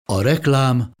A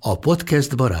reklám a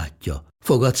podcast barátja.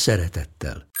 Fogad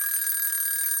szeretettel.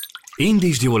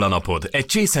 Indítsd jól a napod egy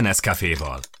csésze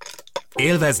Nescaféval.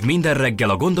 Élvezd minden reggel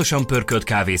a gondosan pörkölt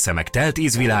kávészemek telt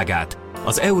ízvilágát,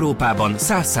 az Európában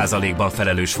 100%-ban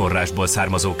felelős forrásból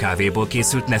származó kávéból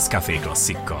készült Nescafé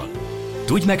klasszikkal.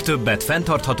 Tudj meg többet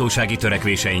fenntarthatósági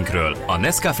törekvéseinkről a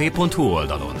nescafé.hu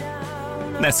oldalon.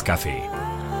 Nescafé.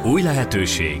 Új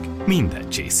lehetőség minden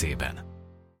csészében.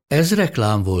 Ez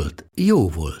reklám volt, jó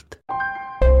volt.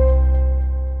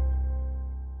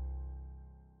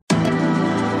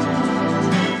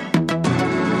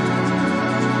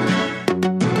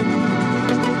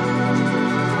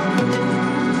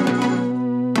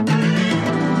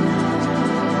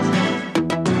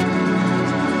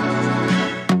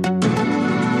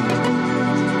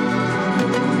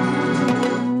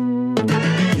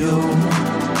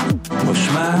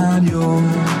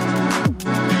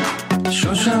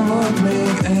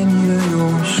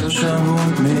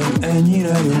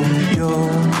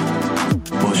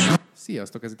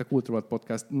 Sziasztok, ez itt a Kultúrvat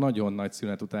Podcast nagyon nagy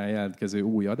szünet után jelentkező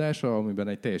új adása, amiben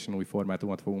egy teljesen új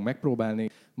formátumot fogunk megpróbálni.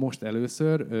 Most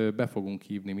először be fogunk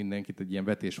hívni mindenkit egy ilyen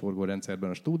vetésforgó rendszerben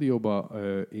a stúdióba,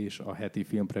 és a heti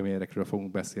filmpremiérekről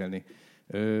fogunk beszélni.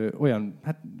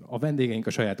 A vendégeink a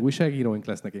saját újságíróink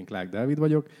lesznek, én Klák Dávid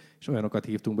vagyok, és olyanokat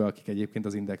hívtunk be, akik egyébként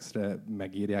az Indexre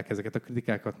megírják ezeket a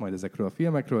kritikákat, majd ezekről a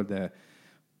filmekről, de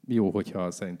jó,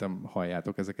 hogyha szerintem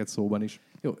halljátok ezeket szóban is.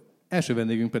 Jó. Első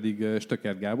vendégünk pedig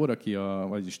Stöckert Gábor, aki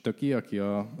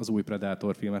az új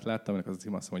Predator filmet látta, aminek az a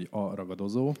címe azt mondja, hogy A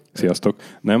ragadozó. Sziasztok!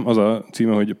 Nem, az a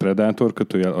címe, hogy Predator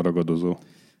 / A ragadozó.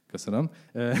 Köszönöm.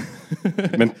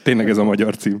 Mert tényleg ez a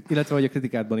magyar cím. Illetve, hogy a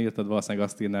kritikádban írtad, valószínűleg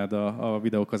azt írnád a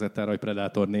videókazettára, hogy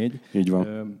Predator 4. Így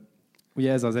van.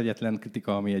 Ugye ez az egyetlen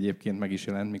kritika, ami egyébként meg is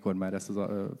jelent, mikor már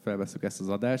felvesszük ezt az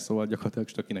adást, szóval gyakorlatilag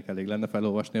Stöckinek elég lenne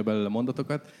felolvasni a belőle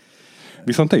mondatokat.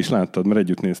 Viszont te is láttad, mert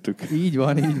együtt néztük. Így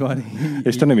van.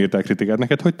 És te nem írtál kritikát,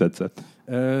 neked hogy tetszett?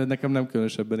 Nekem nem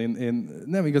különösebben. Én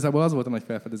nem, igazából az volt a nagy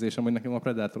felfedezésem, hogy nekem a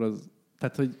Predator az,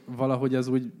 tehát hogy valahogy az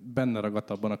úgy benne ragadt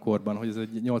abban a korban, hogy ez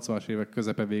egy 80-as évek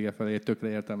közepe vége felé egy tökre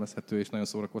értelmezhető és nagyon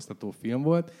szórakoztató film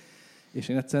volt, és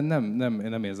én egyszerűen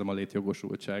nem érzem a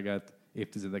létjogosultságát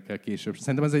évtizedekkel később.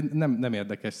 Szerintem ez egy nem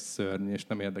érdekes szörny, és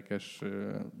nem érdekes...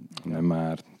 Nem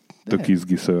már. Tök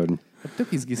izgi szörny.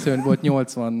 Tök izgi szörny volt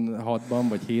 86-ban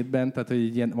vagy 7-ben, tehát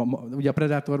hogy ilyen, ugye a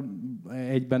Predator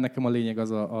 1-ben nekem a lényeg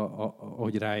az,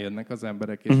 hogy rájönnek az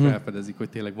emberek, és felfedezik, hogy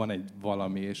tényleg van egy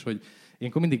valami, és hogy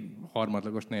ilyenkor mindig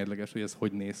harmadlagos, nehézleges, hogy ez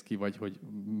hogy néz ki, vagy hogy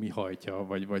mi hajtja,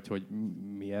 vagy hogy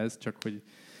mi ez, csak hogy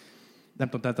nem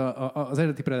tudom, tehát az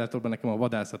eredeti Predatorban nekem a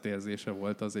vadászat érzése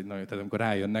volt, az egy nagyon, tehát amikor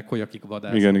rájönnek, hogy akik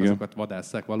vadásznak, azokat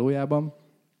vadásszák valójában.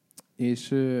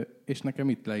 És nekem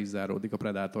itt le is záródik a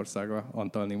Predator szága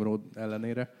Antal-Nimród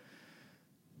ellenére.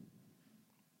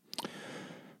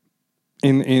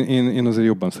 Én azért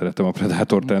jobban szeretem a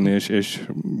Predatort ennél, és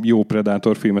jó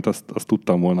Predator filmet azt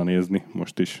tudtam volna nézni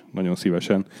most is nagyon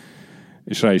szívesen.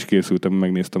 És rá is készültem,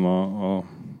 megnéztem a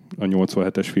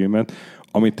 87-es filmet,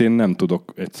 amit én nem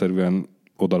tudok egyszerűen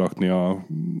odarakni a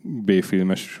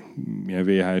B-filmes, ilyen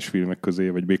VHS filmek közé,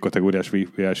 vagy B-kategóriás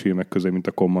VHS filmek közé, mint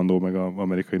a Commando, meg az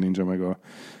Amerikai Ninja, meg a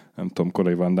nem tudom,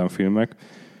 korai Van Damme filmek,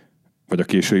 vagy a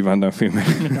késői Van Damme filmek.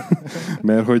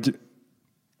 Mert hogy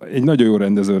egy nagyon jó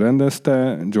rendező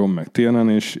rendezte, John McTiernan,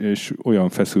 és olyan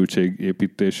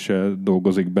feszültségépítéssel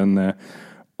dolgozik benne,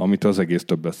 amit az egész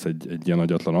több lesz egy ilyen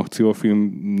agyatlan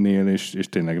akciófilmnél, és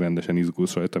tényleg rendesen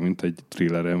izgulsz rajta, mint egy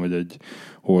thrilleren, vagy egy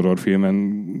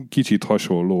horrorfilmen. Kicsit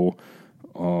hasonló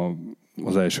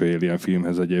az első Alien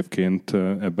filmhez egyébként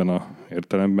ebben a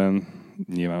értelemben.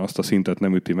 Nyilván azt a szintet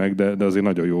nem üti meg, de azért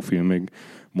nagyon jó film, még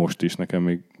most is, nekem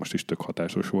még most is tök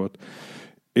hatásos volt.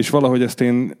 És valahogy ezt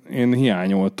én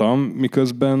hiányoltam,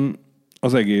 miközben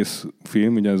az egész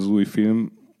film, ugye ez az új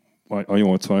film, a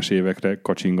 80-as évekre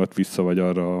kacsingat vissza, vagy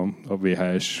arra a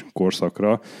VHS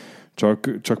korszakra,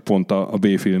 csak pont a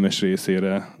B-filmes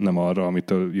részére, nem arra,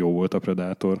 amitől jó volt a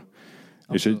Predator.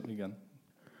 Abszolút, igen.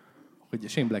 Hogy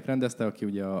Shane Black rendezte, aki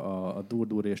ugye a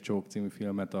Dur és Csók című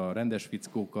filmet, a Rendes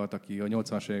fickókat, aki a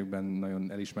 80-as években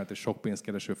nagyon elismert és sok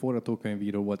pénzkereső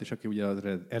forgatókönyvíró volt, és aki ugye az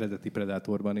eredeti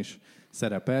Predatorban is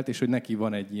szerepelt, és hogy neki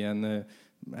van egy ilyen,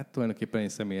 hát tulajdonképpen egy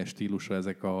személyes stílusa,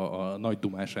 ezek a nagy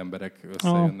dumás emberek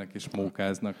összejönnek és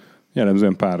mókáznak.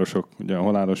 Jellemzően párosok, ugye a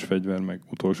Halálos fegyver, meg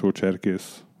Utolsó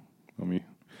cserkész, ami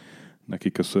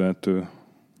neki köszönhető.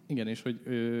 Igen, és hogy,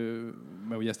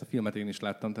 mert ugye ezt a filmet én is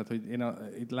láttam, tehát hogy én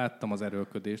itt láttam az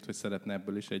erőlködést, hogy szeretne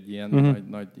ebből is egy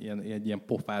ilyen egy ilyen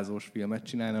pofázós filmet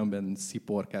csinálni, amiben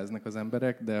sziporkáznak az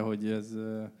emberek, de hogy ez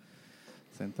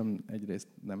Szerintem egyrészt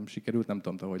nem sikerült, nem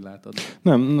tudom, te hogy látod.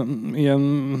 Nem,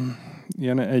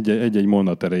 ilyen egy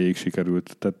mondat erejéig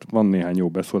sikerült. Tehát van néhány jó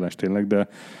beszólás tényleg,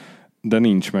 de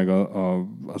nincs meg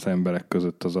az emberek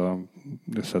között az a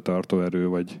összetartó erő,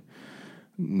 vagy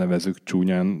nevezzük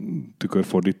csúnyán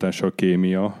tükörfordítással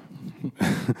kémia,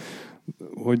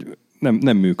 hogy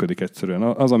nem működik egyszerűen.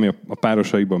 Az, ami a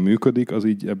párosaiban működik, az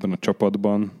így ebben a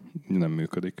csapatban nem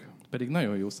működik. Pedig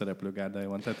nagyon jó szereplőgárdája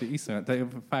van, tehát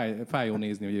fájó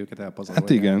nézni, hogy őket elpazarolják.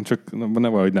 Hát igen, csak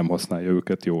valahogy nem használja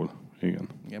őket jól. Igen,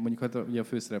 mondjuk hát ugye a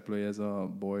főszereplője ez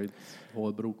a Boyd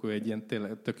Holbrook, ő egy ilyen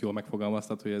tök jól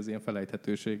megfogalmaztat, hogy ez ilyen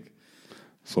felejthetőség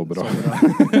szobra.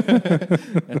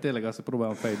 Hát tényleg azt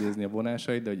próbálom felidézni a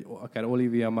vonásait, de hogy akár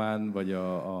Olivia Munn, vagy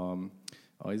a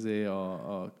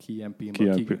Key and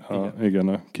igen,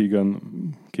 a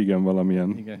Keegan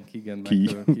valamilyen. Igen, Keegan Key.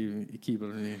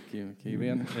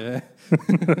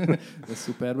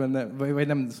 Szuper benne, vagy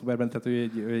nem szuper benne, tehát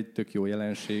ő egy tök jó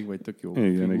jelenség, vagy tök jó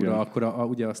figura. Igen. Akkor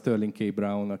ugye a Sterling K.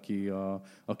 Brown,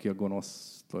 aki a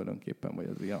gonosz tulajdonképpen, vagy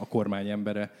az, a kormány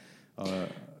embere.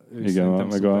 Igen,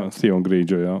 meg szuper. A Theon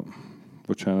Greyjoy,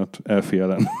 bocsánat, Elfie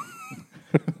ellen.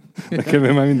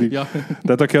 Nekem már mindig. Ja.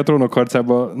 Tehát aki a Trónok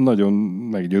harcában nagyon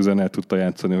meggyőzően el tudta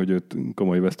játszani, hogy őt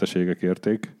komoly veszteségek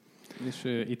érték.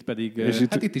 És itt pedig,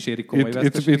 hát itt is érik komoly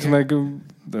veszteségek. Itt meg,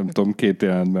 nem tudom, 2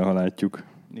 jelentben, ha látjuk.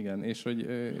 Igen, és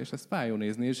ezt fájó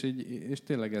nézni, és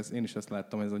tényleg én is ezt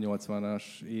láttam, ez a 80-as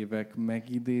évek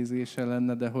megidézése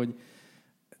lenne, de hogy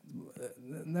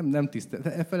nem tisztel.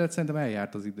 E felett szerintem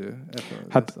eljárt az idő.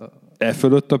 E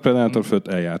fölött a Predator fölött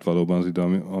eljárt valóban az idő,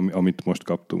 amit most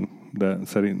kaptunk. De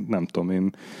szerint nem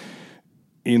tudom,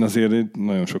 én azért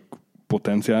nagyon sok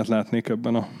potenciált látnék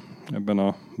ebben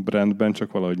a brandben,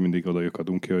 csak valahogy mindig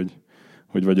odajökadunk ki,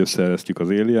 hogy vagy összeeresztjük az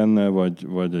Aliennel,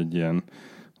 vagy egy ilyen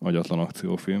agyatlan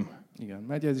akciófilm. Igen,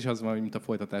 mert ez is az van, mint a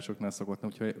folytatásoknál szokott,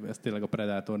 hogyha ezt tényleg a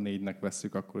Predator 4-nek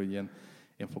vesszük, akkor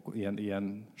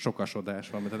ilyen sokasodás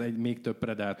van, tehát egy még több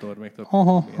Predator, még több...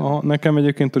 Nekem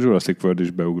egyébként a Jurassic World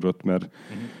is beugrott, mert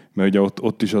ugye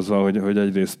ott is az van, hogy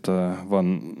egyrészt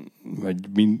van egy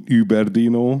Uber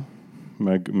dinó,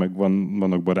 meg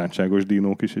vannak barátságos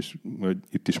dinók is, és hogy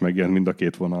itt is megjelent mind a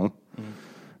 2 vonal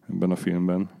ebben a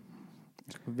filmben.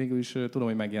 És végül is tudom,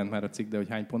 hogy megjelent már a cikk, de hogy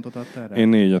hány pontot adtál rá? Én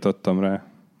 4 adtam rá,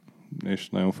 és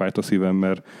nagyon fájt a szívem,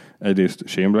 mert egyrészt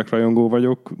Shane Black rajongó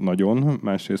vagyok, nagyon,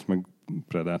 másrészt meg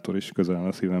Predator is közel áll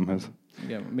a szívemhez.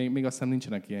 Igen, még azt hiszem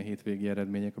nincsenek ilyen hétvégi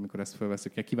eredmények, amikor ezt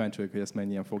felveszünk. Kíváncsi vagyok, hogy ezt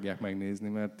mennyien fogják megnézni,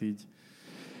 mert így...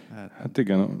 Hát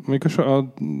igen, még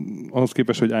ahhoz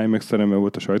képest, hogy IMAX teremben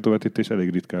volt a sajtóvetítés, elég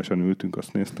ritkásan ültünk,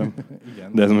 azt néztem.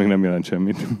 Igen. De ez még nem jelent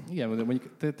semmit. Igen, de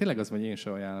mondjuk tényleg az, hogy én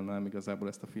sem ajánlnám igazából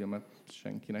ezt a filmet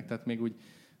senkinek. Tehát még úgy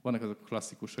vannak azok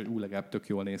klasszikus, hogy legalább tök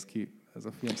jól néz ki. Ez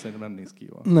a film szerintem nem néz ki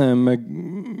jól. Nem, meg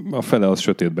a fele az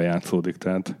sötétbe játszódik,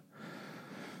 tehát...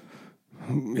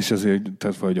 És ezért,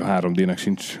 tehát vagy a 3D-nek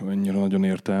sincs annyira nagyon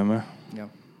értelme.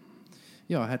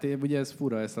 Ja, hát ugye ez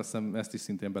fura, ezt is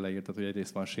szintén beleírtad, hogy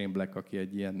egyrészt van Shane Black, aki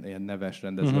egy ilyen neves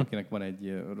rendező, akinek van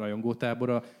egy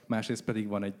rajongótábora, másrészt pedig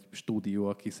van egy stúdió,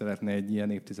 aki szeretne egy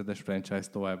ilyen évtizedes franchise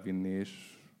továbbvinni,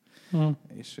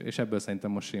 és ebből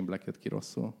szerintem most Shane Black jött ki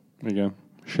rosszul. Igen,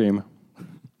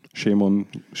 Shame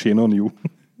on you.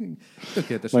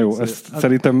 Tökéletes. Na jó, ezt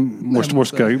szerintem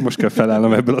most kell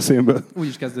felállnom ebből a szénből. Úgy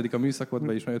is kezdődik a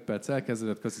műszakodba, és már 5 perc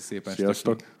elkezdődött. Köszi szépen.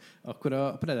 Sziasztok. Akkor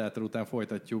a Predator után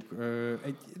folytatjuk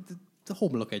egy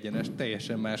homlok egyenes,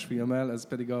 teljesen más filmmel, ez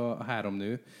pedig a 3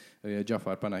 nő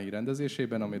Jafar Panahi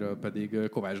rendezésében, amiről pedig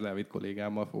Kovács Dávid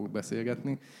kollégámmal fogok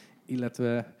beszélgetni,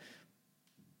 illetve...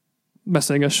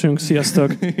 Beszélgessünk,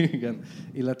 sziasztok!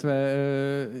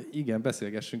 Igen,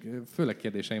 beszélgessünk. Főleg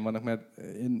kérdéseim vannak, mert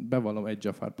én bevallom, egy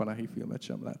Jafar Panahi filmet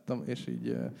sem láttam, és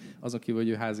így azon kívül, hogy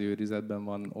ő házi őrizetben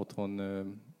van otthon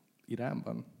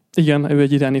Iránban. Igen, ő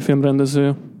egy iráni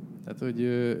filmrendező. Tehát, hogy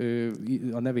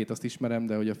a nevét azt ismerem,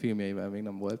 de hogy a filmjeivel még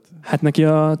nem volt. Hát neki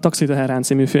a Taxi Teherán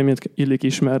című filmét illik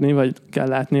ismerni, vagy kell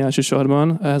látni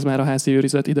elsősorban. Ez már a házi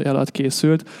őrizet ideje alatt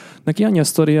készült. Neki annyi a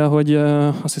sztoria, hogy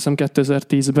azt hiszem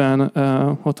 2010-ben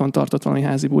otthon tartott valami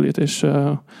házi bulit, és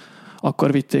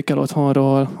akkor vitték el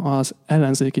otthonról az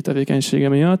ellenzéki tevékenysége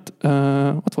miatt.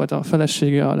 Ott volt a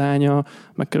felesége, a lánya,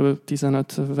 meg kb.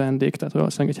 15 vendég, tehát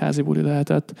valószínűleg egy házi buli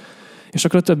lehetett. És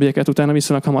akkor a többieket utána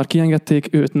viszonylag hamar kiengedték,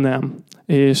 őt nem.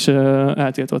 És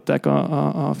eltiltották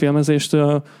a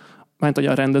filmezéstől, mert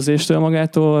a rendezéstől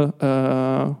magától,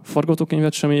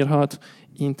 forgatókönyvet sem írhat,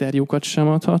 interjúkat sem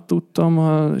adhat,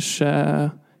 tudtam,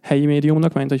 se helyi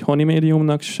médiumnak, mert egy honi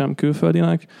médiumnak, sem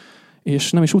külföldinek,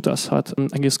 és nem is utazhat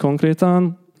egész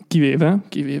konkrétan, kivéve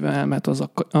elment az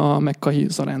a mekkai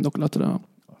zarándoklatra.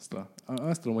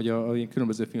 Azt tudom, hogy a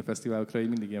különböző filmfesztiválokra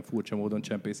mindig ilyen furcsa módon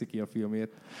csempészik ki a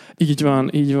filmét.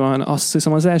 Így van. Azt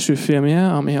hiszem az első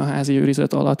filmje, ami a házi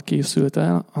őrizet alatt készült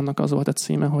el, annak az volt a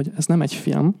címe, hogy ez nem egy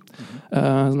film,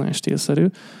 ez nagyon stílszerű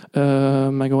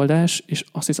megoldás, és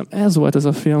azt hiszem ez volt ez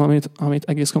a film, amit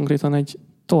egész konkrétan egy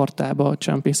tortába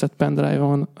csempészett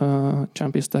pendrive-on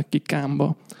csempésztek ki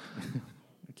Cannesba.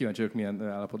 Kíváncsi vagyok, milyen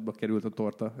állapotba került a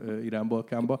torta Iránból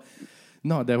Cannesba.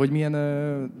 Na, de hogy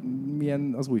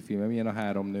milyen az új filme, milyen a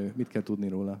három nő? Mit kell tudni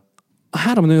róla? A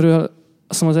három nőről azt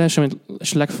hiszem az első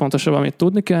és legfontosabb, amit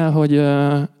tudni kell, hogy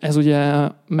ez ugye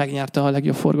megnyerte a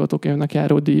legjobb forgatókönyvnek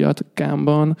járó díjat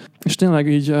Cannesban, és tényleg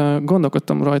így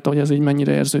gondolkodtam rajta, hogy ez így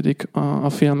mennyire érződik a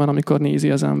filmen, amikor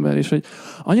nézi az ember, és hogy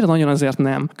annyira nagyon azért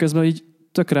nem. Közben így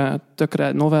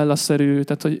tökre novellaszerű,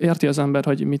 tehát hogy érti az ember,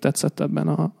 hogy mi tetszett ebben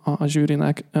a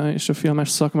zsűrinek és a filmes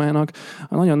szakmának.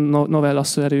 A nagyon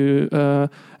novellaszerű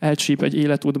elcsíp egy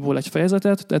életútból egy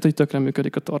fejezetet, tehát hogy tökre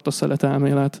működik a tortaszelet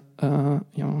elmélet.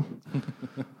 Ja.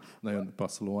 Nagyon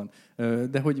passzolóan.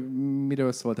 De hogy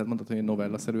miről szól? Tehát mondtad, hogy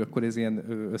novellaszerű, akkor ez ilyen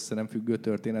össze nem függő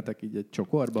történetek így egy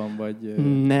csokorban, vagy...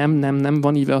 Nem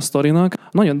van íve a sztorinak.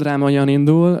 Nagyon drámaian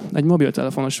indul, egy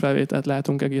mobiltelefonos felvételt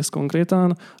látunk egész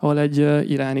konkrétan, ahol egy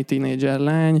iráni tínédzser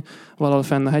lány valahol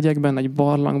fenn a hegyekben, egy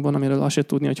barlangban, amiről azt se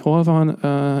tudni, hogy hol van,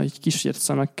 egy kísért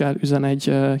szemekkel üzen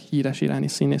egy híres iráni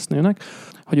színésznőnek,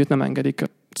 hogy őt nem engedik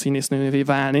színésznővé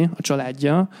válni a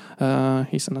családja,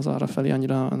 hiszen az arrafelé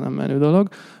annyira nem menő dolog,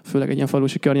 főleg egy ilyen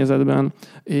falusi környezetben,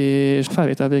 és a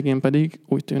felvétel végén pedig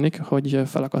úgy tűnik, hogy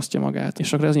felakasztja magát.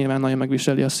 És akkor ez nyilván nagyon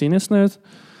megviseli a színésznőt,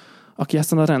 aki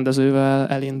aztán a rendezővel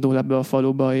elindul ebbe a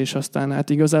faluba, és aztán hát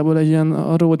igazából egy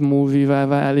ilyen road movie-vel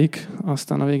válik,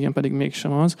 aztán a végén pedig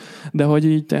mégsem az, de hogy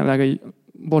így tényleg egy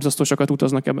borzasztó sokat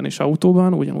utaznak ebben is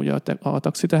autóban, ugyanúgy a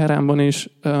Taxi Teheránban is.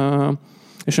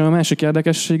 És a másik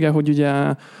érdekessége, hogy ugye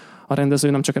a rendező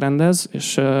nem csak rendez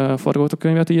és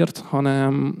forgatókönyvet írt,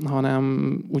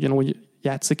 hanem ugyanúgy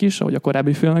játszik is, ahogy a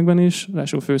korábbi filmekben is,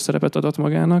 ráadásul főszerepet adott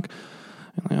magának,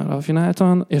 nagyon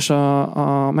rafináltan, és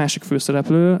a másik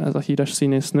főszereplő, ez a híres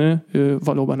színésznő, ő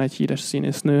valóban egy híres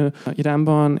színésznő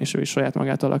Iránban, és ő is saját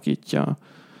magát alakítja.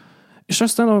 És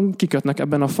aztán kikötnek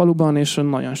ebben a faluban, és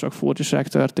nagyon sok furcsaság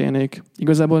történik.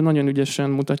 Igazából nagyon ügyesen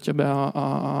mutatja be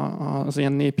az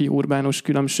ilyen népi, urbánus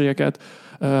különbségeket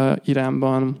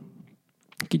Iránban.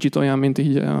 Kicsit olyan, mint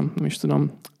így, nem is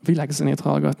tudom, világzenét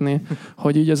hallgatni,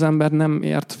 hogy így az ember nem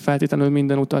ért feltétlenül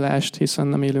minden utalást, hiszen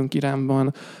nem élünk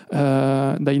Iránban,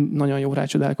 de így nagyon jó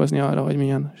rácsodálkozni arra, hogy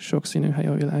milyen sokszínű hely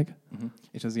a világ.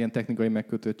 És az ilyen technikai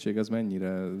megkötöttség az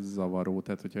mennyire zavaró?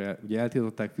 Tehát, hogyha ugye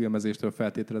eltiltották filmezéstől,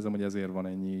 feltételezem, hogy ezért van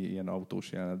ennyi ilyen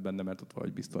autós jelenet benne, mert ott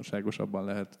valahogy biztonságosabban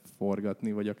lehet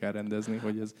forgatni, vagy akár rendezni,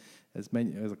 hogy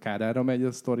ez a kárára megy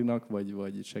a sztorinak,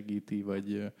 vagy segíti,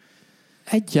 vagy...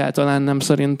 Egyáltalán nem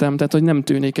szerintem, tehát hogy nem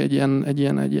tűnik egy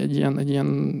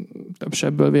ilyen több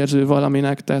sebből vérző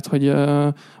valaminek, tehát hogy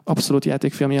abszolút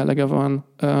játékfilm jellege van.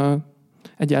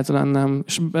 Egyáltalán nem.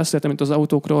 És beszéltem itt az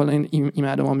autókról, én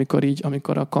imádom,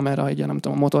 amikor a kamera egy, nem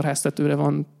tudom, a motorháztetőre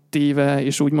van téve,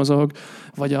 és úgy mozog,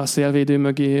 vagy a szélvédő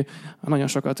mögé. Nagyon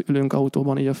sokat ülünk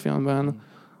autóban így a filmben.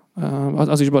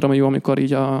 Az is baromi jó,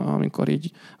 amikor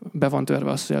így be van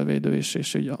törve a szélvédő,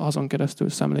 és így azon keresztül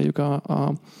szemléljük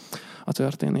a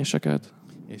történéseket.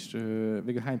 És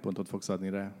végül hány pontot fogsz adni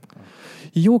rá?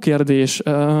 Jó kérdés.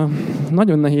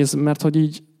 Nagyon nehéz, mert hogy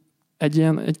így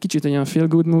egy kicsit ilyen feel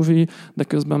good movie, de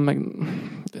közben meg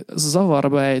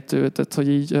zavarba ejtő, tehát hogy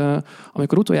így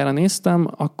amikor utoljára néztem,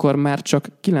 akkor már csak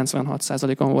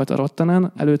 96%-on volt a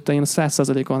Rottenen, előtte én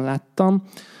 100%-on láttam,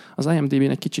 az IMDb-n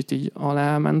egy kicsit így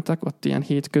alá mentek, ott ilyen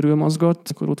 7 körül mozgott,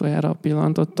 akkor utoljára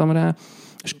pillantottam rá,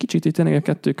 és kicsit itt tényleg a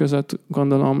kettő között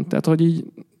gondolom, tehát hogy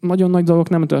így nagyon nagy dolgok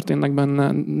nem történnek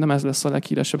benne, nem ez lesz a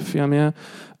leghíresebb filmje,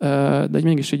 de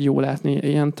mégis így jó látni,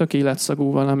 ilyen tök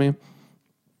életszagú valami.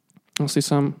 Azt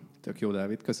hiszem. Tök jó,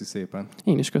 Dávid. Köszi szépen.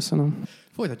 Én is köszönöm.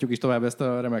 Folytatjuk is tovább ezt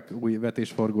a remek új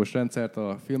vetésforgós rendszert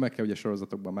a filmekkel, ugye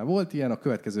sorozatokban már volt ilyen. A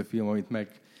következő film, amit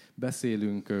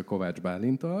megbeszélünk Kovács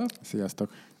Bálinttal.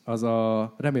 Sziasztok. Az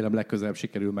remélem legközelebb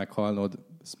sikerül meghalnod,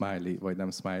 Smiley, vagy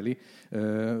nem Smiley.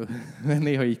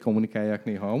 Néha így kommunikálják,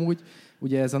 néha amúgy.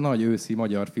 Ugye ez a nagy őszi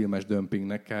magyar filmes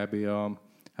dömpingnek kb.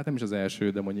 Hát nem is az első,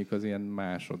 de mondjuk az ilyen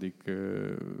második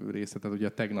része. Tehát ugye a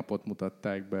tegnapot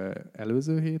mutatták be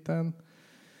előző héten,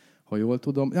 ha jól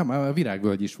tudom. Ja, már a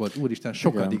Virágvölgy is volt, úristen,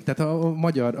 sokadik. Igen.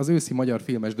 Tehát az őszi magyar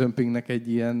filmes dömpingnek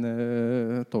egy ilyen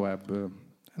tovább,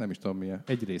 nem is tudom milyen,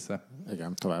 egy része.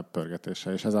 Igen, tovább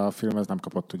pörgetése. És ez a film ez nem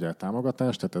kapott ugye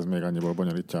támogatást, tehát ez még annyiból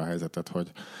bonyolítja a helyzetet,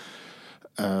 hogy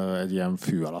egy ilyen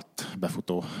fű alatt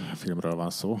befutó filmről van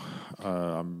szó.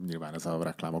 Nyilván ez a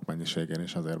reklámok mennyiségén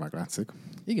is azért meglátszik.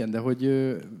 Igen, de hogy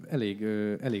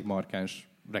elég markáns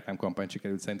reklámkampányt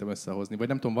sikerült szerintem összehozni. Vagy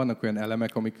nem tudom, vannak olyan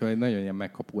elemek, amikor nagyon ilyen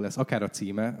megkapó lesz. Akár a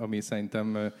címe, ami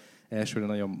szerintem elsőre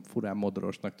nagyon furán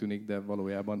modorosnak tűnik, de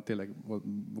valójában tényleg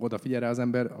odafigyel rá az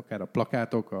ember, akár a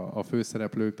plakátok, a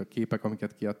főszereplők, a képek,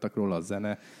 amiket kiadtak róla, a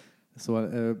zene.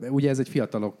 Szóval ugye ez egy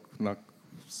fiataloknak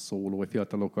szóló, vagy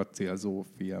fiatalokat célzó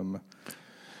film.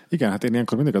 Igen, hát én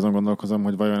ilyenkor mindig azon gondolkozom,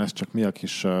 hogy vajon ez csak mi a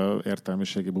kis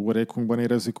értelmiségi buborékunkban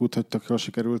érezzük úgy, hogy tök jól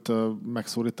sikerült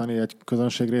megszólítani egy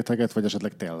közönségréteget, vagy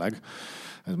esetleg tényleg.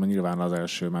 Ez már nyilván az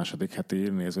első-második heti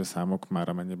nézőszámok már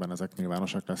amennyiben ezek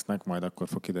nyilvánosak lesznek, majd akkor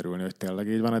fog kiderülni, hogy tényleg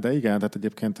így van. De igen, tehát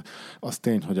egyébként az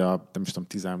tény, hogy nem is tudom,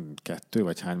 12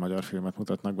 vagy hány magyar filmet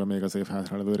mutatnak be még az év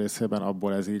hátralévő részében,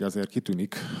 abból ez így azért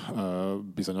kitűnik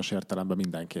bizonyos értelemben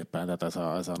mindenképpen. Tehát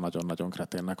ez a nagyon-nagyon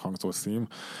kreténnek hangzó szím.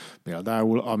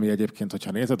 Például, ami egyébként,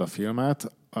 hogyha nézed a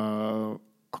filmet,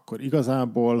 akkor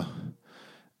igazából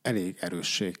elég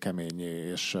erősség, keményé,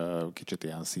 és kicsit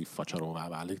ilyen szívfacsaróvá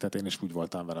válik. Tehát én is úgy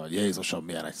voltam vele, hogy Jézusom,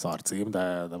 milyen egy szarcím,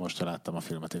 de most, ha láttam a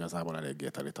filmet, igazából eléggé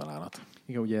teli találat.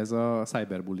 Igen, ugye ez a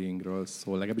cyberbullyingről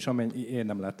szól, legalábbis én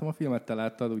nem láttam a filmet, te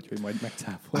láttad, úgyhogy majd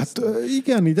megcáfolsz. Hát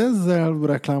igen, így ezzel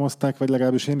reklámozták, vagy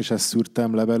legalábbis én is ezt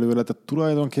szűrtem le belőle, tehát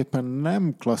tulajdonképpen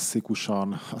nem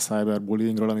klasszikusan a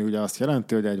cyberbullyingról, ami ugye azt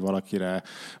jelenti, hogy egy valakire,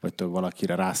 vagy több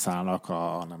valakire rászállnak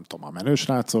a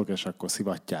menősrácok, és akkor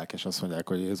szivatják, és azt mondják,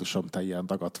 hogy Jézusom, te ilyen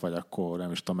dagat vagy, akkor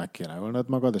nem is tudom, meg kéne ölnöd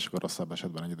magad, és akkor rosszabb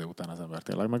esetben egy idő után az ember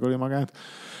tényleg megöli magát.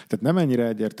 Tehát nem ennyire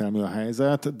egyértelmű a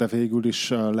helyzet, de végül is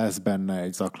lesz benne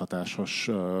egy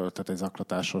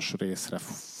zaklatásos részre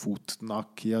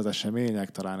futnak ki az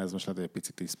események. Talán ez most lehet, egy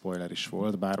picit spoiler is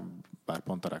volt, bár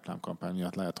pont a reklámkampány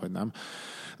miatt lehet, hogy nem.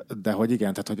 De hogy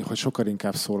igen, tehát hogy sokkal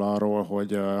inkább szól arról,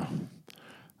 hogy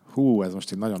ez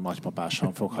most így nagyon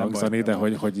nagypapásan fog hangzani, de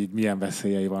hogy így milyen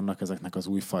veszélyei vannak ezeknek az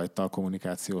újfajta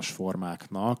kommunikációs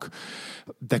formáknak.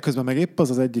 De közben meg épp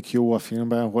az egyik jó a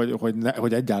filmben,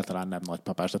 hogy egyáltalán nem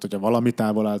nagypapás. Tehát, hogyha valami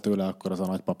távol áll tőle, akkor az a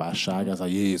nagypapásság, ez a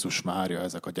Jézus Mária,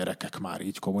 ezek a gyerekek már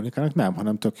így kommunikálnak. Nem,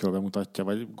 hanem tök jól bemutatja,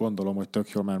 vagy gondolom, hogy tök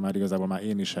jól, mert már igazából már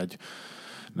én is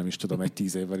nem is tudom, egy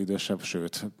 10 évvel idősebb,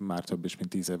 sőt, már több is, mint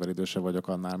 10 évvel idősebb vagyok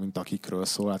annál, mint akikről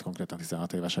szól, hát konkrétan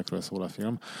 16 évesekről szól a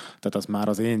film. Tehát az már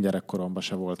az én gyerekkoromban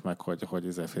se volt meg,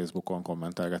 hogy Facebookon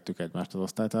kommentelgettük egymást az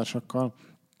osztálytársakkal.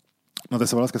 Na de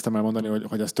szóval azt kezdtem el mondani,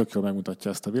 hogy ez tök jól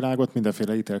megmutatja ezt a világot,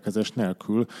 mindenféle ítélkezés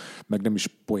nélkül, meg nem is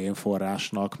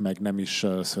poénforrásnak, meg nem is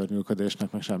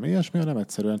szörnyűködésnek, meg semmi ilyesmi, hanem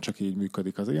egyszerűen csak így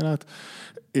működik az élet.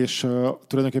 És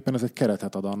tulajdonképpen ez egy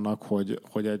keretet ad annak,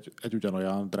 hogy egy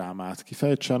ugyanolyan drámát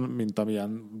kifejtsen, mint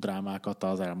amilyen drámákat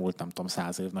az elmúlt, nem tudom,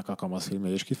 100 évnek a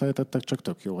kamaszfilmjei is kifejtettek, csak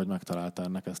tök jó, hogy megtalálta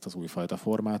ennek ezt az újfajta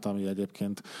formát, ami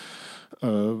egyébként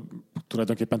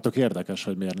tulajdonképpen tök érdekes,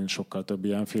 hogy miért nincs sokkal több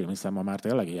ilyen film, hiszen ma már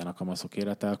tényleg ilyen a kamaszok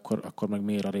élete, akkor meg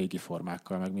miért a régi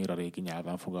formákkal, meg miért a régi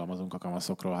nyelven fogalmazunk a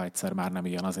kamaszokról, ha egyszer már nem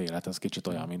ilyen az élet. Ez kicsit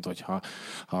olyan, mint hogyha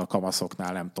a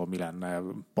kamaszoknál nem tudom, mi lenne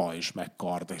pajzs, meg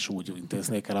kard, és úgy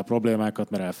intéznék el a problémákat,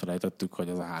 mert elfelejtettük, hogy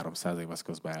az a 300 év az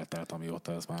közben eltelt,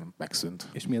 amióta ez már megszűnt.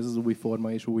 És mi ez az új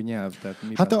forma és új nyelv? Tehát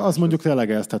hát az mondjuk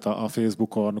tényleg ez, tehát a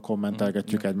Facebookon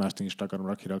kommentelgetjük egymást,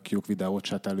 Instagramra kirakjuk,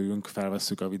 videócsetelünk,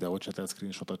 felvesszük a videócsetet,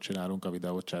 screenshotot csinálunk a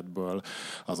videóchatből,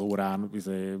 az órán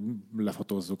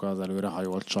lefotózzuk az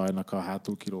előrehajolt csajnak a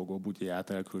hátul kilógó bugyját,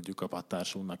 elküldjük a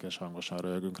pattársunknak, és hangosan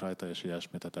röhögünk rajta, és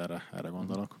ilyesmit, tehát erre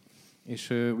gondolok. És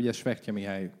ugye Svekje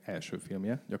Mihály első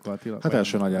filmje gyakorlatilag. Hát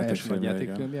első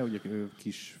nagyjátékfilmje, ugye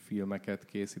kis filmeket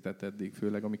készített eddig,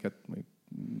 főleg amiket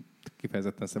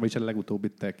kifejezetten vagyis a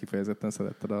legutóbbit te kifejezetten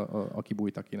szeretted, aki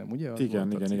bújt, aki nem, ugye?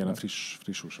 Igen, a friss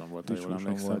húson volt, ha jól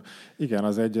emlékszem. Igen,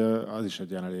 az is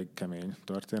egy ilyen elég kemény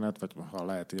történet, vagy ha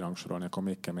lehet így rangsorolni, akkor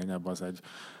még keményebb, az egy.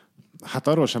 Hát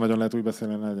arról sem nagyon lehet úgy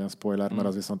beszélni, hogy legyen spoiler, mert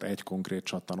az viszont egy konkrét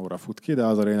csattanóra fut ki, de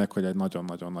az a lényeg, hogy egy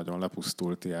nagyon-nagyon-nagyon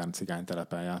lepusztult ilyen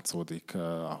cigánytelepen játszódik,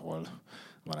 ahol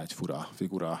van egy fura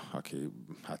figura, aki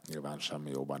hát nyilván semmi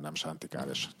jóban nem sántikál,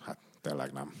 és hát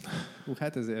tényleg nem.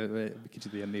 Hát ez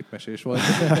kicsit ilyen népmesés volt.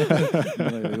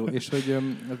 Nagyon jó. És hogy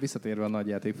visszatérve a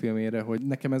nagyjátékfilmére, hogy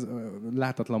nekem ez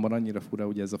látatlanban annyira fura,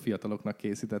 ugye ez a fiataloknak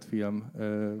készített film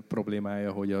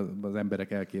problémája, hogy az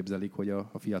emberek elképzelik, hogy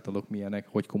a fiatalok milyenek,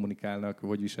 hogy kommunikálnak,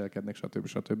 hogy viselkednek,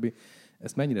 stb.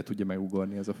 Ezt mennyire tudja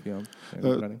megugorni ez a film?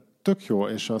 tök jó,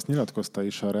 és azt nyilatkozta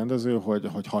is a rendező,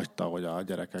 hogy hagyta, hogy a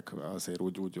gyerekek azért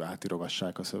úgy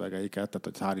átírogassák a szövegeiket, tehát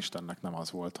hogy hál' Istennek nem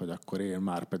az volt, hogy akkor én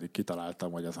már pedig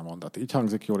kitaláltam, hogy ez a mondat így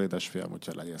hangzik, jól édesfiam,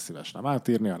 úgyhogy legyél szíves nem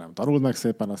átírni, hanem tanuld meg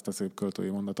szépen azt a szép költői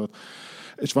mondatot.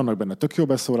 És vannak benne tök jó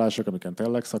beszólások, amiken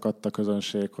tényleg szakadt a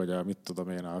közönség, hogy mit tudom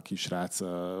én, a kisrác,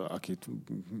 akit...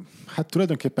 Hát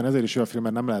tulajdonképpen ezért is jó a film,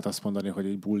 mert nem lehet azt mondani, hogy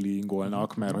így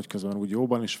bullyingolnak, mert hogy közben úgy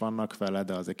jóban is vannak vele,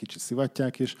 de azért kicsit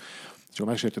szivatják is. És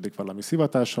akkor megsértődik valami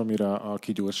szivatás, amire a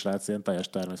kigyúrt srác ilyen teljes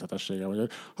természetessége, hogy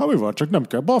ha mi van, csak nem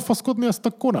kell balfaszkodni, azt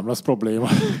akkor nem lesz probléma.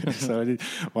 Szóval így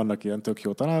vannak ilyen tök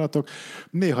jó találatok.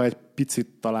 Néha egy picit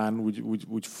talán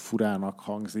úgy furának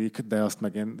hangzik, de azt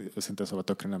meg én őszintén szóval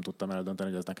tökre nem tudtam eldönteni,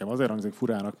 hogy ez nekem azért hangzik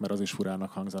furának, mert az is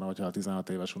furának hangzana, hogyha a 16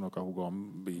 éves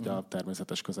unokahúgom így a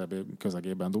természetes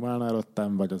közegében dumálna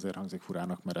előttem, vagy azért hangzik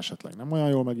furának, mert esetleg nem olyan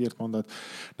jól megírt mondat,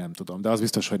 nem tudom. De az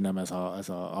biztos, hogy nem ez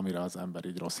amire az ember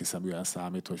így rossz hiszeműen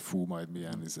számít, hogy fú, majd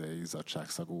milyen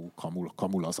izzadságszagú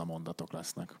kamul az a mondatok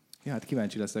lesznek. Ja, hát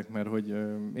kíváncsi leszek, mert hogy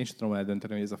én sem tudom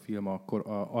eldönteni, hogy ez a film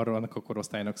arra annak a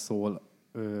korosztálynak szól,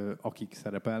 akik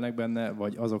szerepelnek benne,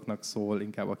 vagy azoknak szól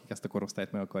inkább, akik ezt a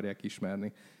korosztályt meg akarják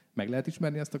ismerni. Meg lehet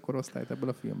ismerni ezt a korosztályt ebből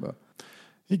a filmből?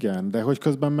 Igen, de hogy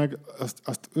közben meg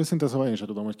azt őszintén szóval én sem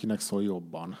tudom, hogy kinek szól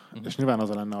jobban. És nyilván az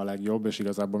lenne a legjobb, és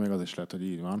igazából még az is lehet, hogy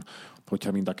így van,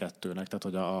 hogyha mind a kettőnek, tehát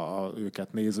hogy a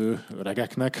őket néző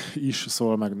öregeknek is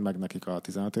szól, meg nekik a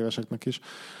 16 éveseknek is.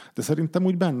 De szerintem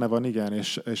úgy benne van, igen,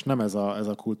 és nem ez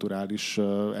a kulturális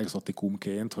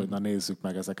exotikumként, hogy na nézzük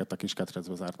meg ezeket a kis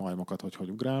ketrecbe zárt majmokat, hogy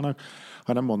ugrálnak,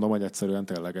 hanem mondom, hogy egyszerűen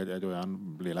tényleg egy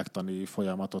olyan lélektani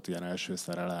folyamatot, ilyen első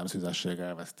szerelem, szüzesség,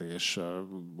 elvesztés,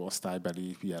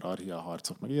 osztálybeli hierarchia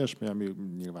harcok, meg ilyesmi, ami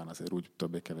nyilván azért úgy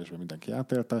többé-kevésbé mindenki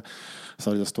átélte.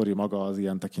 Szóval, hogy a sztori maga az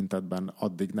ilyen tekintetben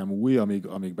addig nem új,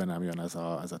 amíg be nem jön ez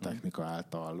a technika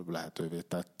által lehetővé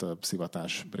tett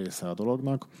szivatás része a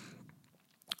dolognak.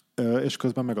 És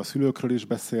közben meg a szülőkről is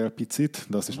beszél picit,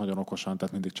 de azt is nagyon okosan,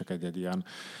 tehát mindig csak egy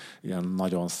ilyen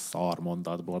nagyon szar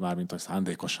mondatból, mármint hogy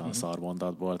szándékosan szar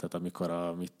mondatból, tehát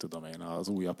amikor mit tudom én, az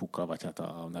új apuka, vagy hát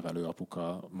a nevelő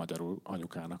apuka, magyarul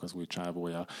anyukának az új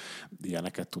csávója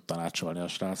ilyeneket tud tanácsolni a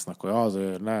srácnak, hogy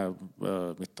azért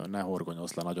ne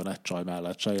horgonyozz le nagyon egy csaj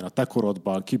mellett se. Én a te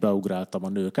korodban kibeugráltam a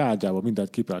nők ágyába, mindent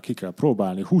ki kell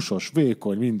próbálni, húsos,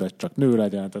 vékony, mindegy, csak nő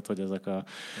legyen, tehát hogy ezek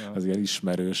az ilyen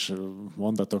ismerős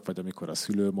mondatok, vagy amikor a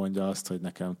szülő mondja azt, hogy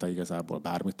nekem te igazából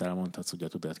bármit elmondhatsz, ugye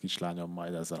tudod, kislányom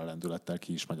majd ezzel a lendülettel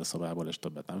ki is megy a szobából, és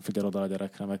többet nem figyel oda a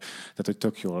gyerekre meg. Tehát, hogy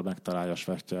tök jól megtalálja,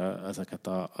 svetja ezeket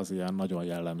az ilyen nagyon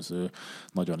jellemző,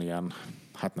 nagyon ilyen,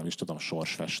 hát nem is tudom,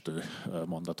 sorsfestő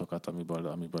mondatokat,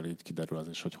 amiből így kiderül az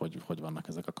is, hogy vannak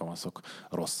ezek a kamaszok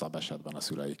rosszabb esetben a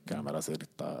szüleikkel, mert azért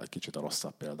itt egy kicsit a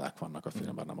rosszabb példák vannak a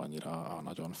filmben, nem annyira a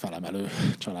nagyon felemelő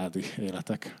családi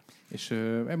életek. És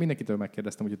mindenkitől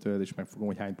megkérdeztem, hogy tőled is megfogom,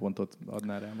 hogy hány pontot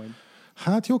adnál rá majd.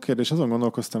 Hát jó kérdés, azon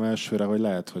gondolkoztam elsőre, hogy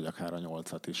lehet, hogy akár a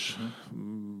 8-at is.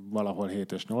 Valahol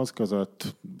 7 és 8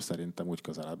 között, szerintem úgy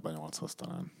közelebb a 8-hoz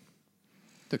talán.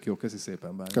 Tök jó, köszi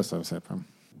szépen, Bálint. Köszönöm szépen.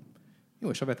 Jó,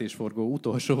 és a vetésforgó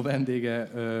utolsó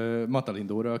vendége Matalin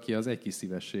Dóra, aki az Egy kis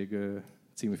szívesség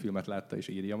című filmet látta és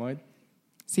írja majd.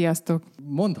 Sziasztok!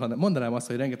 Mondanám azt,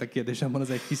 hogy rengeteg kérdésem van az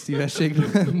Egy kis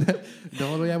szívességről, de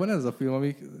valójában ez a film,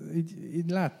 amik így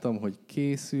láttam, hogy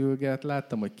készülget,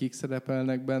 láttam, hogy kik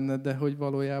szerepelnek benne, de hogy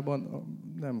valójában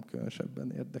nem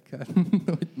különösebben érdekel,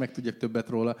 hogy megtudjak többet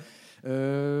róla.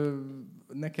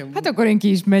 Nekem... Hát akkor én ki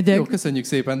is megyek. Jó, köszönjük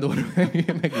szépen, Dóra,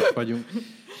 meg is vagyunk.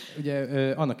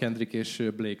 Ugye Anna Kendrick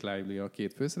és Blake Lively a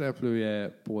két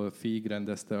főszereplője, Paul Feig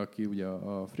rendezte, aki ugye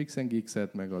a Freaks and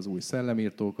Geeks-et, meg az új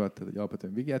szellemírtókat, tehát egy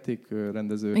alapvetően vígjáték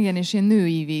rendező. Igen, és ilyen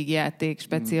női vígjáték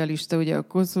specialista, ugye a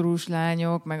koszorús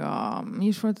lányok, meg mi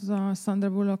is volt az a Sandra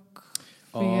Bullock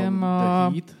film?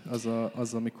 The Heat,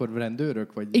 az amikor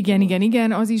rendőrök? Vagy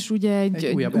igen, az is ugye egy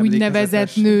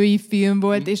úgynevezett női film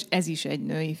volt, és ez is egy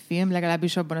női film,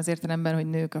 legalábbis abban az értelemben, hogy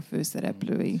nők a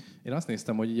főszereplői. Én azt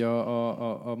néztem, hogy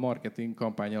a marketing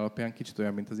kampány alapján kicsit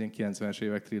olyan, mint az ilyen 90-es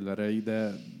évek thrillerei,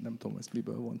 de nem tudom, ezt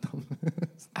miből vontam.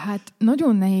 Hát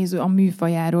nagyon nehéz a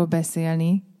műfajáról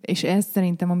beszélni, és ez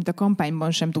szerintem, amit a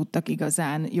kampányban sem tudtak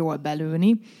igazán jól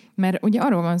belőni, mert ugye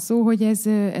arról van szó, hogy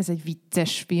ez egy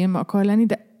vicces film akar lenni,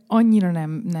 de annyira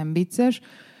nem vicces,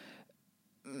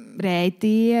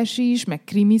 rejtélyes is, meg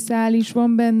krimiszális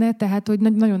van benne, tehát hogy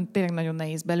tényleg nagyon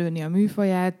nehéz belőni a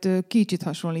műfaját. Kicsit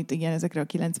hasonlít igen ezekre a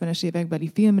 90-es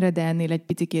évekbeli filmre, de ennél egy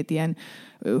picikét ilyen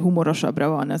humorosabbra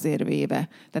van azért véve.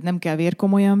 Tehát nem kell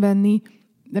vérkomolyan venni,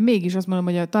 de mégis azt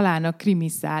mondom, hogy talán a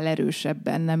krimiszál erősebb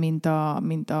benne,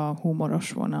 mint a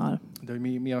humoros vonal. De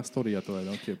hogy mi a sztoria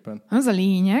tulajdonképpen? Az a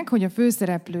lényeg, hogy a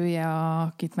főszereplője,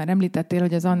 akit már említettél,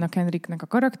 hogy az Anna Kendricknek a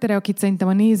karaktere, akit szerintem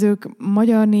a nézők,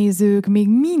 magyar nézők még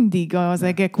mindig az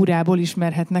Egek urából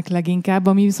ismerhetnek leginkább,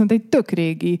 ami viszont egy tök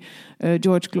régi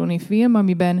George Clooney film,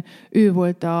 amiben ő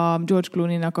volt a George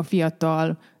Clooney-nak a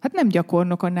fiatal, hát nem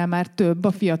gyakornok, annál már több,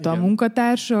 a fiatal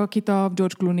munkatársa, akit a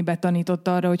George Clooney betanított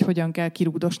arra, hogy hogyan kell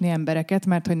kirúgdosni embereket,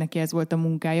 mert hogy neki ez volt a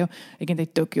munkája. Egyébként egy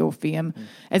tök jó film.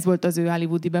 Ez volt az ő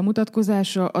hollywoodi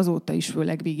bemutatkozása, azóta is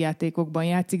főleg vígjátékokban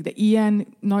játszik, de ilyen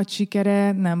nagy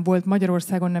sikere nem volt,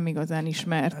 Magyarországon nem igazán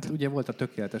ismert. Hát ugye volt a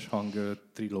Tökéletes Hang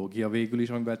trilógia végül is,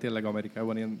 amiben tényleg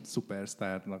Amerikában ilyen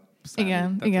szupersztárnak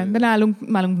számít. Igen, de nálunk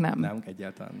nem. Nálunk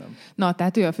egyáltalán nem. Na,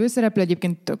 tehát ő a főszereplő,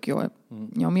 egyébként tök jól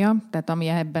nyomja, tehát ami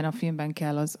ebben a filmben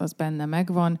kell, az benne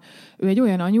megvan. Ő egy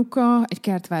olyan anyuka, egy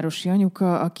kertvárosi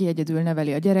anyuka, aki egyedül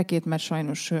neveli a gyerekét, mert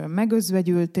sajnos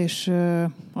megözvegyült, és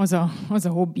az a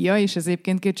hobbija, és ez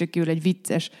egyébként kétségkívül egy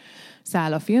vicces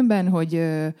szál a filmben, hogy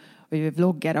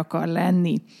vlogger akar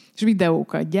lenni, és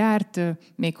videókat gyárt,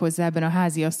 méghozzá ebben a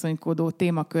háziasszonykodó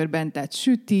témakörben, tehát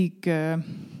sütik,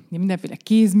 mindenféle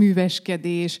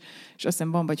kézműveskedés, és azt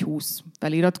hiszem van vagy 20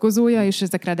 feliratkozója, és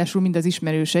ezek ráadásul mind az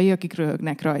ismerősei, akik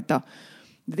röhögnek rajta.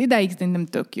 De idáig szerintem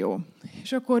tök jó.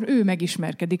 És akkor ő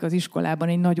megismerkedik az iskolában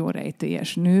egy nagyon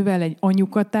rejtélyes nővel, egy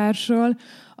anyukatársal,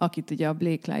 akit ugye a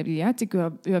Blake Lively játszik,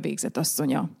 ő a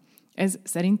végzetasszonya. Ez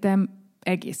szerintem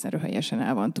egészen röhelyesen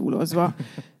el van túlozva.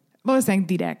 Valószínűleg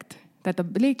direkt. Tehát a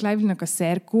Blake Lively-nak a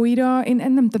szerkóira én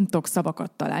nem tudok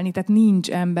szavakat találni, tehát nincs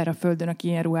ember a földön, aki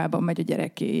ilyen ruhában megy a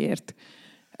gyerekéért.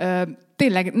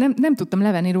 Tényleg nem tudtam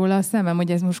levenni róla a szemem,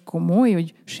 hogy ez most komoly,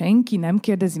 hogy senki nem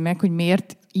kérdezi meg, hogy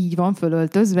miért így van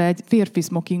fölöltözve, egy férfi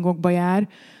smokingokba jár,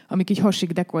 amik így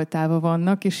hasig dekoltálva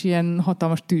vannak, és ilyen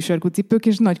hatalmas tűsarkú cipők,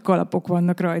 és nagy kalapok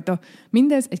vannak rajta.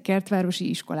 Mindez egy kertvárosi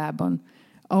iskolában,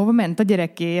 ahova ment a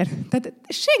gyerekéért. Tehát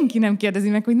senki nem kérdezi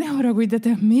meg, hogy ne haragudj, de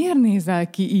te miért nézel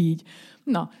ki így?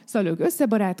 Na, szóval ők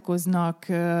összebarátkoznak,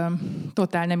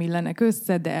 totál nem illenek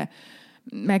össze, de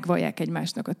megvallják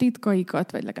egymásnak a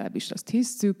titkaikat, vagy legalábbis azt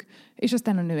hisszük, és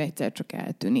aztán a nő egyszer csak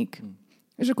eltűnik.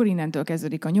 És akkor innentől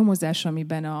kezdődik a nyomozás,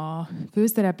 amiben a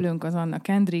főszereplőnk az Anna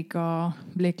Kendrick, a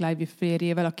Blake Lively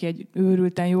férjével, aki egy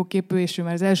őrülten jóképű, és ő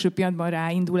már az első pillanatban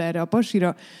ráindul erre a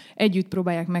pasira, együtt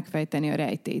próbálják megfejteni a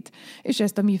rejtét. És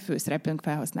ezt a mi főszereplőnk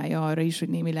felhasználja arra is, hogy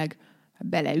némileg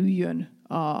beleüljön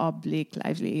a Blake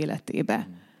Lively életébe.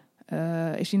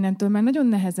 És innentől már nagyon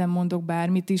nehezen mondok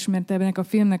bármit is, mert ennek a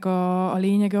filmnek a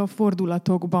lényege a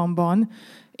fordulatokban van,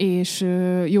 és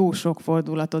jó sok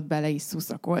fordulatot bele is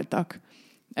szuszakoltak.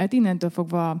 Hát innentől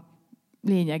fogva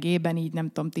lényegében így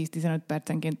nem tudom, 10-15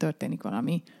 percenként történik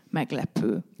valami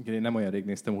meglepő. Igen, én nem olyan rég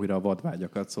néztem újra a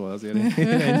Vadvágyakat, szóval azért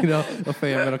ennyire a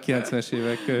fejemben a 90-es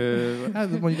évek,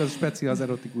 hát mondjuk az speciál az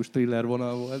erotikus thriller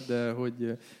vonal volt, de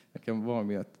hogy nekem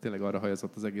valami tényleg arra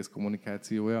hajazott az egész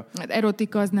kommunikációja. Hát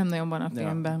erotika az nem nagyon van a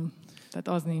filmben. Tehát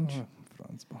az nincs.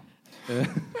 Francba.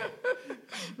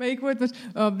 Melyik volt most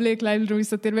a Blake Lively-ról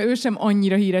visszatérve? Ő sem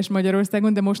annyira híres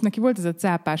Magyarországon, de most neki volt ez a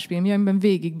cápás filmje, amiben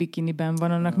végig bikiniben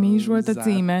van, annak mi is volt a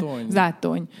címe?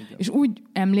 Zátony. És úgy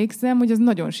emlékszem, hogy az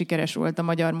nagyon sikeres volt a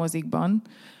magyar mozikban.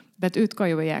 Tehát őt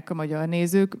kajolják a magyar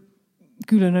nézők.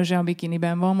 Különösen a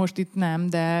bikiniben van, most itt nem,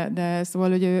 de szóval,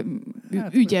 hogy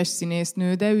ügyes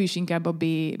színésznő, de ő is inkább a B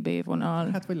vonal.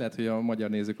 Hát vagy lehet, hogy a magyar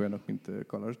nézők olyanok, mint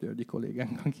Kalas Györgyi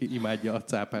kollégánk, aki imádja a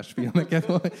cápás filmeket,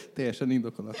 teljesen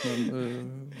indokolatlan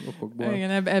okokból.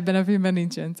 Igen, ebben a filmben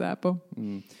nincsen cápa.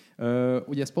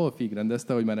 Ugye ezt Paul Feig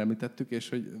rendezte, ahogy már említettük, és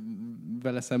hogy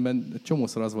vele szemben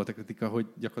csomószor az volt a kritika, hogy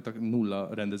gyakorlatilag nulla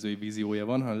rendezői víziója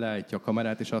van, hanem leállítja a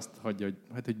kamerát, és azt hagyja,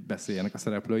 hogy beszéljenek a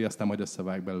szereplői, aztán majd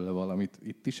összevág belőle valamit.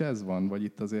 Itt is ez van? Vagy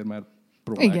itt azért már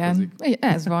próbálkozik? Igen,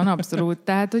 ez van, abszolút.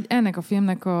 Tehát, hogy ennek a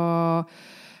filmnek a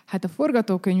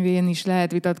forgatókönyvén is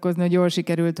lehet vitatkozni, hogy jól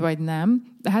sikerült, vagy nem.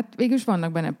 De hát végülis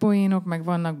vannak benne poénok, meg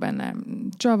vannak benne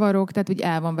csavarok, tehát úgy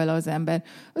el van vele az ember.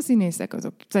 A színészek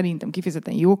azok szerintem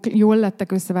kifejezetten jól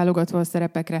lettek összeválogatva a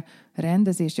szerepekre.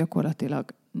 Rendezés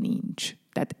gyakorlatilag nincs.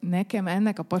 Tehát nekem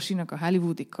ennek a pasinak a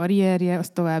hollywoodi karrierje az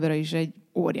továbbra is egy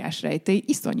óriás rejtély,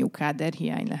 iszonyú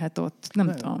káderhiány lehet ott.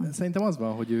 Nem tudom. Szerintem az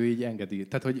van, hogy ő így engedi.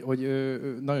 Tehát, hogy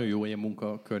nagyon jó ilyen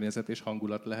munkakörnyezet és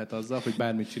hangulat lehet azzal, hogy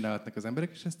bármit csinálhatnak az emberek,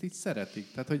 és ezt így szeretik.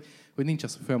 Tehát, hogy nincs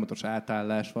az, hogy folyamatos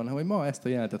átállás van, hanem hogy ma ezt a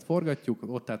jelenetet forgatjuk,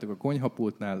 ott álltuk a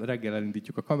konyhapultnál, reggel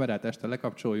elindítjuk a kamerát, este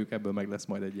lekapcsoljuk, ebből meg lesz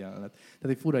majd egy jelenet.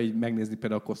 Tehát egy fura így megnézni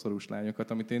például a koszorús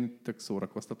lányokat, amit én tök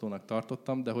szórakoztatónak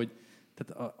tartottam, de hogy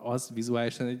tehát az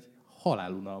vizuálisan egy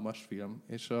halálunalmas film.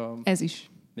 És ez is.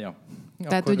 Ja.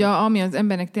 Tehát ugye ami az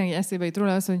embernek tényleg eszébe jut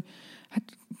róla, az, hogy hát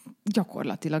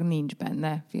gyakorlatilag nincs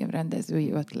benne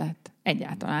filmrendezői ötlet.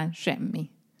 Egyáltalán semmi.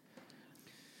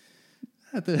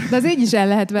 De az így is el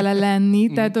lehet vele lenni,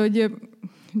 tehát hogy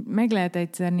meg lehet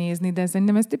egyszer nézni, de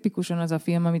szerintem ez tipikusan az a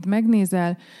film, amit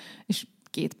megnézel, és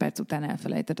 2 perc után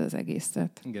elfelejted az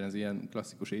egészet. Igen, ez ilyen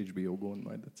klasszikus HBO gond,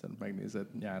 majd egyszer megnézed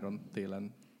nyáron,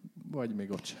 télen, vagy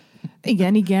még ott sem.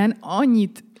 Igen.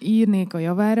 Annyit írnék a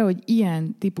javára, hogy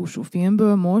ilyen típusú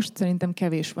filmből most szerintem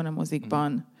kevés van a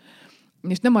mozikban.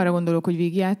 És nem arra gondolok, hogy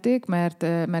vígjáték,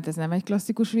 mert ez nem egy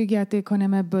klasszikus vígjáték,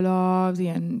 hanem ebből az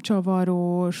ilyen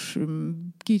csavaros,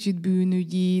 kicsit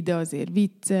bűnügyi, de azért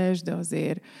vicces, de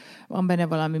azért van benne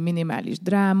valami minimális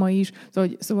dráma is.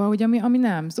 Szóval hogy ami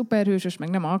nem szuperhősös, meg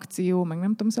nem akció, meg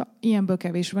nem tudom, szóval ilyenből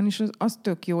kevés van, és az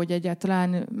tök jó, hogy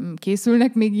egyáltalán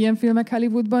készülnek még ilyen filmek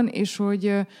Hollywoodban, és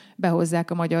hogy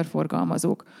behozzák a magyar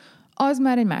forgalmazók. Az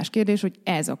már egy más kérdés, hogy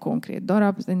ez a konkrét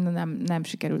darab nem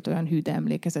sikerült olyan hű, de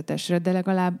emlékezetesre, de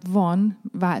legalább van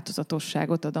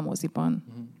változatosságot ad a moziban.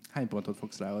 Hány pontot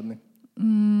fogsz ráadni?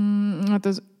 Hát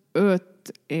az 5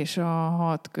 és a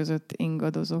 6 között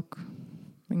ingadozok.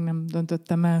 Még nem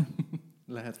döntöttem el.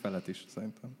 Lehet felet is,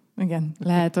 szerintem. Igen,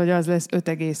 lehet, hogy az lesz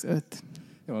 5,5.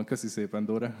 Jó, köszi szépen,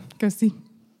 Dóra. Köszi.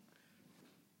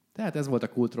 Tehát ez volt a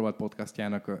Kultrovat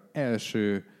podcastjának az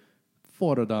első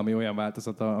forradalmi olyan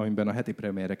változata, amiben a heti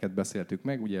premiereket beszéltük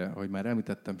meg. Ugye, ahogy már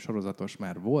említettem, sorozatos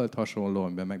már volt hasonló,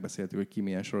 amiben megbeszéltük, hogy ki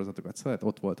milyen sorozatokat szeret.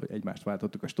 Ott volt, hogy egymást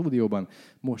váltottuk a stúdióban.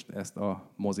 Most ezt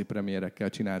a mozi premierekkel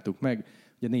csináltuk meg.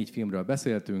 Ugye 4 filmről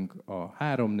beszéltünk, a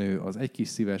 3 nő, az Egy kis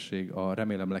szívesség, a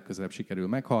Remélem legközelebb sikerül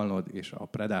meghalnod, és a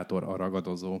Predator, a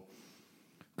ragadozó.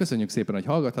 Köszönjük szépen, hogy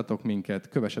hallgathatok minket,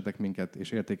 kövessetek minket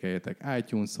és értékeljetek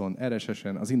iTunes-on,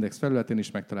 RSS-en, az Index felületén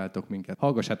is megtaláltok minket.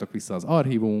 Hallgassátok vissza az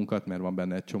archívunkat, mert van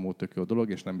benne egy csomó tök jó dolog,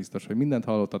 és nem biztos, hogy mindent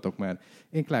hallottatok már.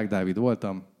 Én Klák Dávid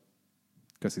voltam.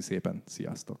 Köszi szépen,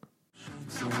 sziasztok!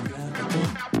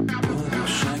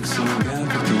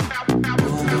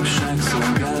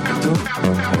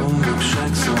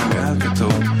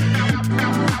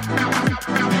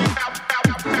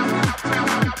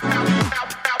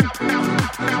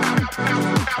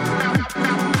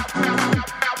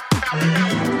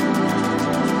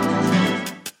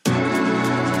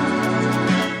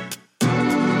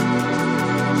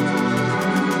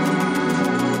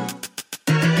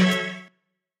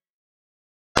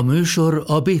 A műsor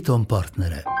a Béton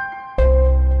partnere.